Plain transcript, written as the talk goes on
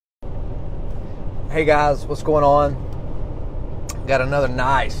Hey guys, what's going on? Got another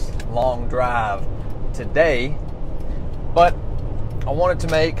nice long drive today, but I wanted to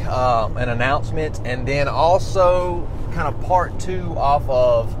make an announcement and then also kind of part two off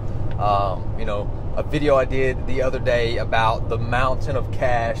of a video I did the other day about the mountain of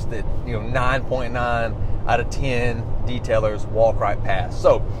cash that 9.9 out of 10 detailers walk right past.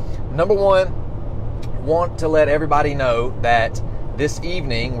 So number one, want to let everybody know that this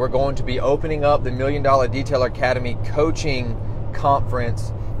evening we're going to be opening up the $1 Million Detailer Academy coaching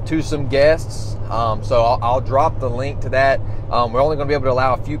conference to some guests. So I'll drop the link to that. We're only going to be able to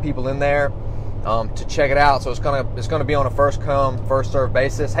allow a few people in there to check it out. So it's gonna be on a first come, first served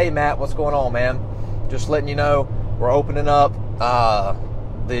basis. Hey Matt, what's going on, man? Just letting you know we're opening up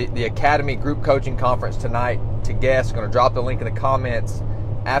the Academy group coaching conference tonight to guests. Going to drop the link in the comments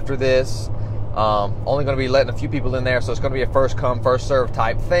after this. Only going to be letting a few people in there, so it's going to be a first come, first serve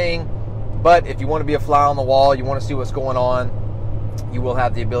type thing. But if you want to be a fly on the wall, you want to see what's going on, you will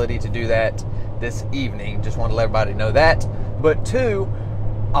have the ability to do that this evening. Just want to let everybody know that. But two,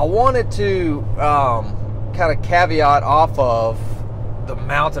 I wanted to kind of caveat off of the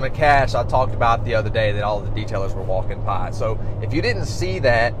mountain of cash I talked about the other day that all the detailers were walking by. So if you didn't see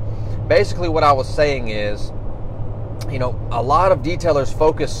that, basically what I was saying is, a lot of detailers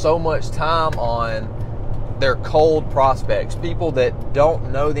focus so much time on their cold prospects, people that don't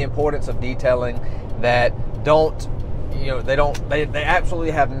know the importance of detailing, that they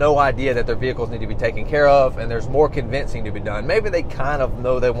absolutely have no idea that their vehicles need to be taken care of, and there's more convincing to be done. Maybe they kind of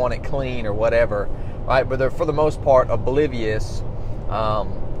know they want it clean or whatever, right? But they're for the most part oblivious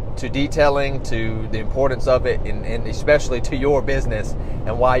to detailing, to the importance of it, and especially to your business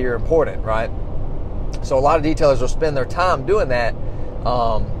and why you're important, right? So a lot of detailers will spend their time doing that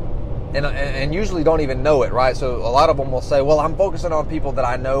and usually don't even know it, right? So a lot of them will say, well, I'm focusing on people that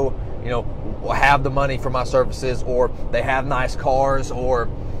I know, have the money for my services, or they have nice cars, or,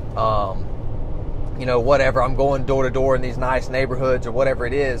 whatever. I'm going door to door in these nice neighborhoods or whatever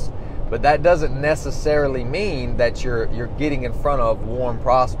it is. But that doesn't necessarily mean that you're getting in front of warm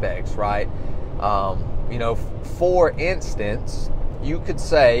prospects, right? For instance, you could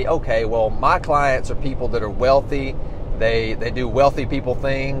say, okay, well, my clients are people that are wealthy. They do wealthy people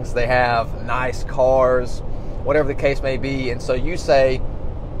things. They have nice cars, whatever the case may be. And so you say,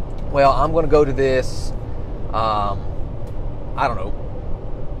 well, I'm going to go to this,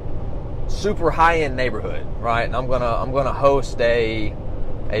 super high-end neighborhood, right? And I'm gonna host a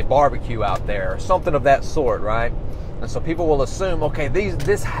barbecue out there, or something of that sort, right? And so people will assume, okay,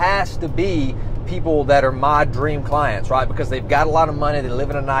 this has to be people that are my dream clients, right? Because they've got a lot of money, they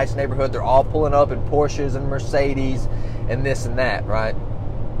live in a nice neighborhood, they're all pulling up in Porsches and Mercedes and this and that, right?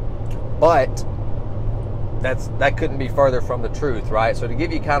 But that couldn't be further from the truth, right? So to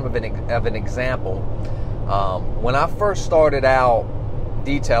give you kind of an example, when I first started out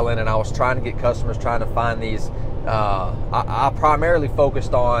detailing and I was trying to get customers, trying to find these, I primarily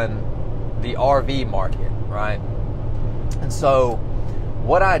focused on the RV market, right? And so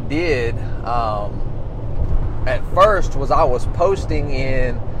what I did at first was I was posting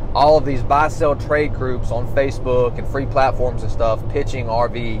in all of these buy-sell trade groups on Facebook and free platforms and stuff, pitching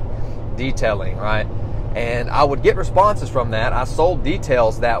RV detailing, right? And I would get responses from that. I sold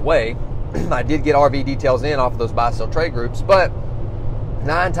details that way. I did get RV details in off of those buy-sell trade groups, but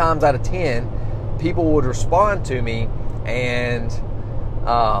 9 times out of 10, people would respond to me, and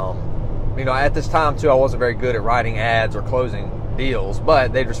at this time too, I wasn't very good at writing ads or closing deals,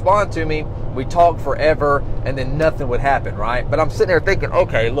 but they'd respond to me. We talked forever, and then nothing would happen, right? But I'm sitting there thinking,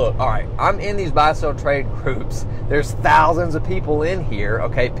 okay, look, all right, I'm in these buy-sell trade groups. There's thousands of people in here,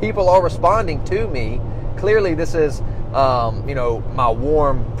 okay? People are responding to me. Clearly, this is, my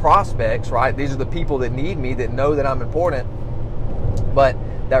warm prospects, right? These are the people that need me, that know that I'm important. But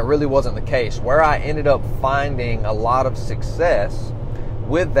that really wasn't the case. Where I ended up finding a lot of success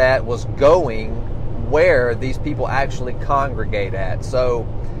with that was going where these people actually congregate at. So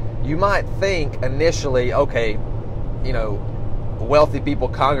you might think initially, okay, wealthy people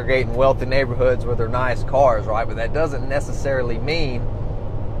congregate in wealthy neighborhoods with their nice cars, right? But that doesn't necessarily mean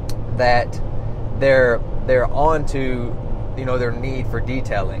that they're onto, their need for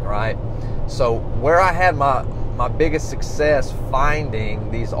detailing, right? So where I had my biggest success finding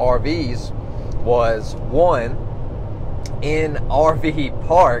these RVs was, one, in RV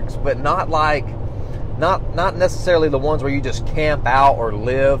parks, but not necessarily the ones where you just camp out or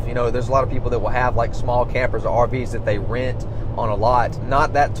live. There's a lot of people that will have like small campers or RVs that they rent on a lot.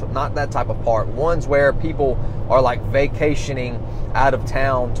 Not that type of park. Ones where people are like vacationing out of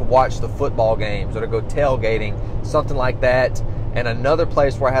town to watch the football games or to go tailgating, something like that. And another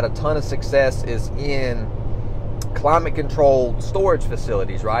place where I had a ton of success is in climate controlled storage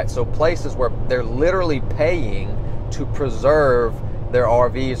facilities, right? So places where they're literally paying to preserve their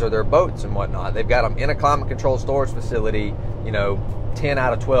RVs or their boats and whatnot. They've got them in a climate controlled storage facility, 10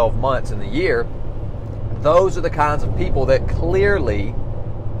 out of 12 months in the year. Those are the kinds of people that clearly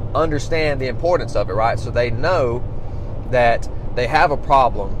understand the importance of it, right? So they know that they have a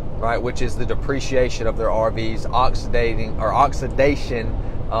problem, right, which is the depreciation of their RVs, oxidation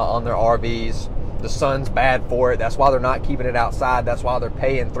on their RVs. The sun's bad for it. That's why they're not keeping it outside. That's why they're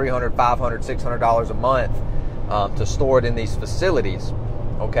paying $300, $500, $600 a month to store it in these facilities,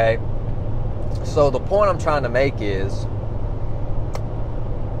 okay? So the point I'm trying to make is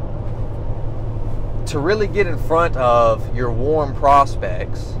to really get in front of your warm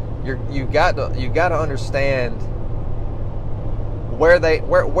prospects, you got to understand where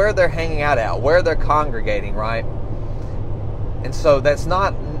they're hanging out at, where they're congregating, right? And so that's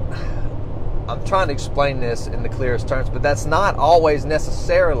not, I'm trying to explain this in the clearest terms, but that's not always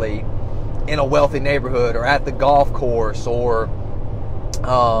necessarily in a wealthy neighborhood or at the golf course or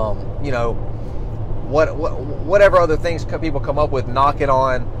whatever other things people come up with knocking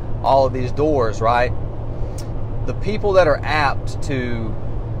on all of these doors, right? The people that are apt to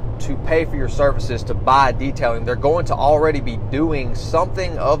pay for your services, to buy detailing, they're going to already be doing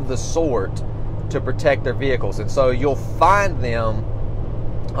something of the sort to protect their vehicles. And so you'll find them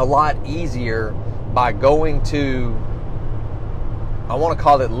a lot easier by going to, I want to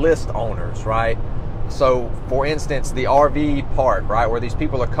call it list owners, right? So for instance, the RV park, right, where these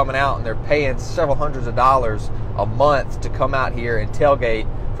people are coming out and they're paying several hundreds of dollars a month to come out here and tailgate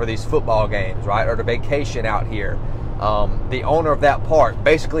for these football games, right, or to vacation out here. The owner of that park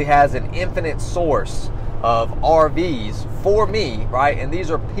basically has an infinite source of RVs for me, right? And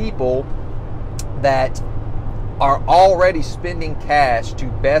these are people that are already spending cash to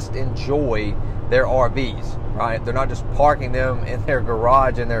best enjoy their RVs, right? They're not just parking them in their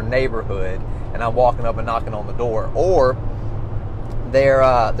garage in their neighborhood and I'm walking up and knocking on the door, or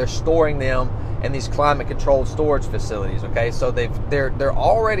they're storing them in these climate controlled storage facilities, okay? So they're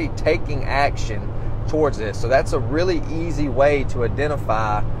already taking action towards this. So that's a really easy way to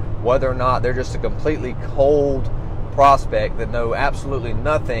identify whether or not they're just a completely cold prospect that know absolutely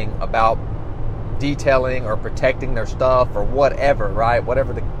nothing about detailing or protecting their stuff or whatever, right?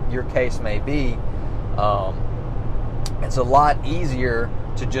 Whatever your case may be. It's a lot easier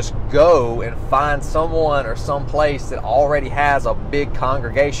to just go and find someone or some place that already has a big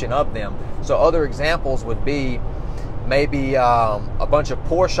congregation of them. So other examples would be maybe a bunch of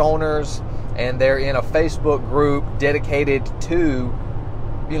Porsche owners, and they're in a Facebook group dedicated to,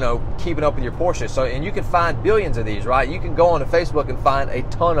 keeping up with your Porsche. So, and you can find billions of these, right? You can go onto Facebook and find a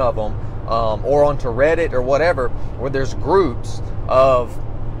ton of them, or onto Reddit or whatever, where there's groups of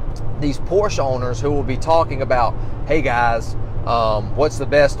these Porsche owners who will be talking about, hey guys, what's the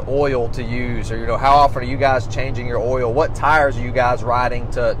best oil to use, or how often are you guys changing your oil, what tires are you guys riding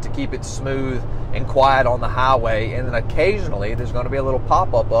to keep it smooth and quiet on the highway. And then occasionally there's going to be a little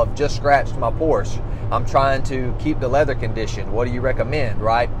pop-up of, just scratched my Porsche, I'm trying to keep the leather conditioned, what do you recommend,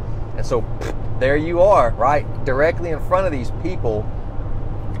 right? And so there you are, right, directly in front of these people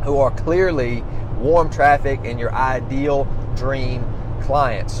who are clearly warm traffic and your ideal dream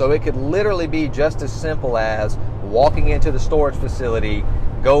clients. So it could literally be just as simple as walking into the storage facility,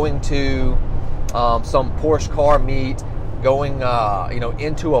 going to some Porsche car meet, going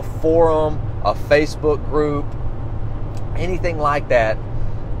into a forum, a Facebook group, anything like that.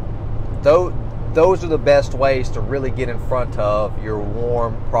 Those are the best ways to really get in front of your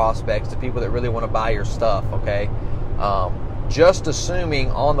warm prospects, the people that really want to buy your stuff, okay? Just assuming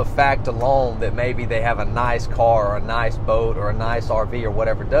on the fact alone that maybe they have a nice car or a nice boat or a nice RV or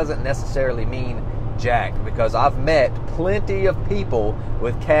whatever doesn't necessarily mean jack, because I've met plenty of people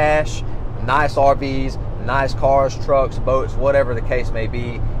with cash, nice RVs, nice cars, trucks, boats, whatever the case may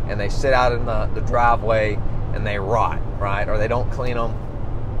be, and they sit out in the driveway and they rot, right? Or they don't clean them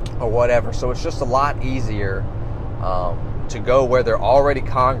or whatever. So it's just a lot easier to go where they're already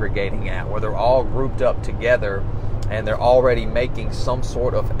congregating at, where they're all grouped up together and they're already making some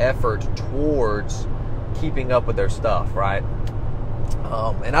sort of effort towards keeping up with their stuff, right?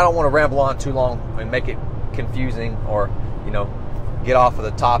 And I don't want to ramble on too long and make it confusing or, get off of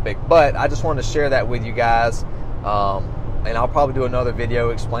the topic, but I just wanted to share that with you guys. And I'll probably do another video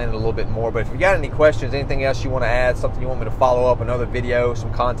explaining a little bit more. But if you got any questions, anything else you want to add, something you want me to follow up, another video,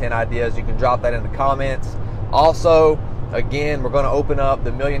 some content ideas, you can drop that in the comments. Also, again, we're going to open up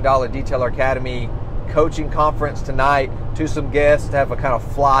the $1 Million Detailer Academy coaching conference tonight to some guests to have a kind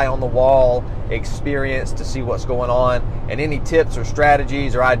of fly on the wall experience to see what's going on, and any tips or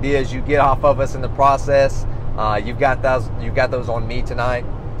strategies or ideas you get off of us in the process, you've got those on me tonight.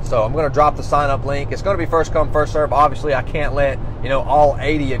 So I'm going to drop the sign up link. It's going to be first come first serve. Obviously I can't let all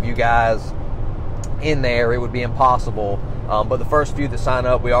 80 of you guys in there. It would be impossible. But the first few that sign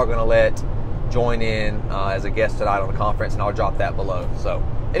up, we are going to let join in as a guest tonight on the conference, and I'll drop that below. So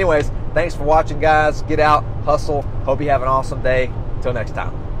anyways, thanks for watching, guys. Get out, hustle. Hope you have an awesome day. Until next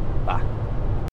time. Bye.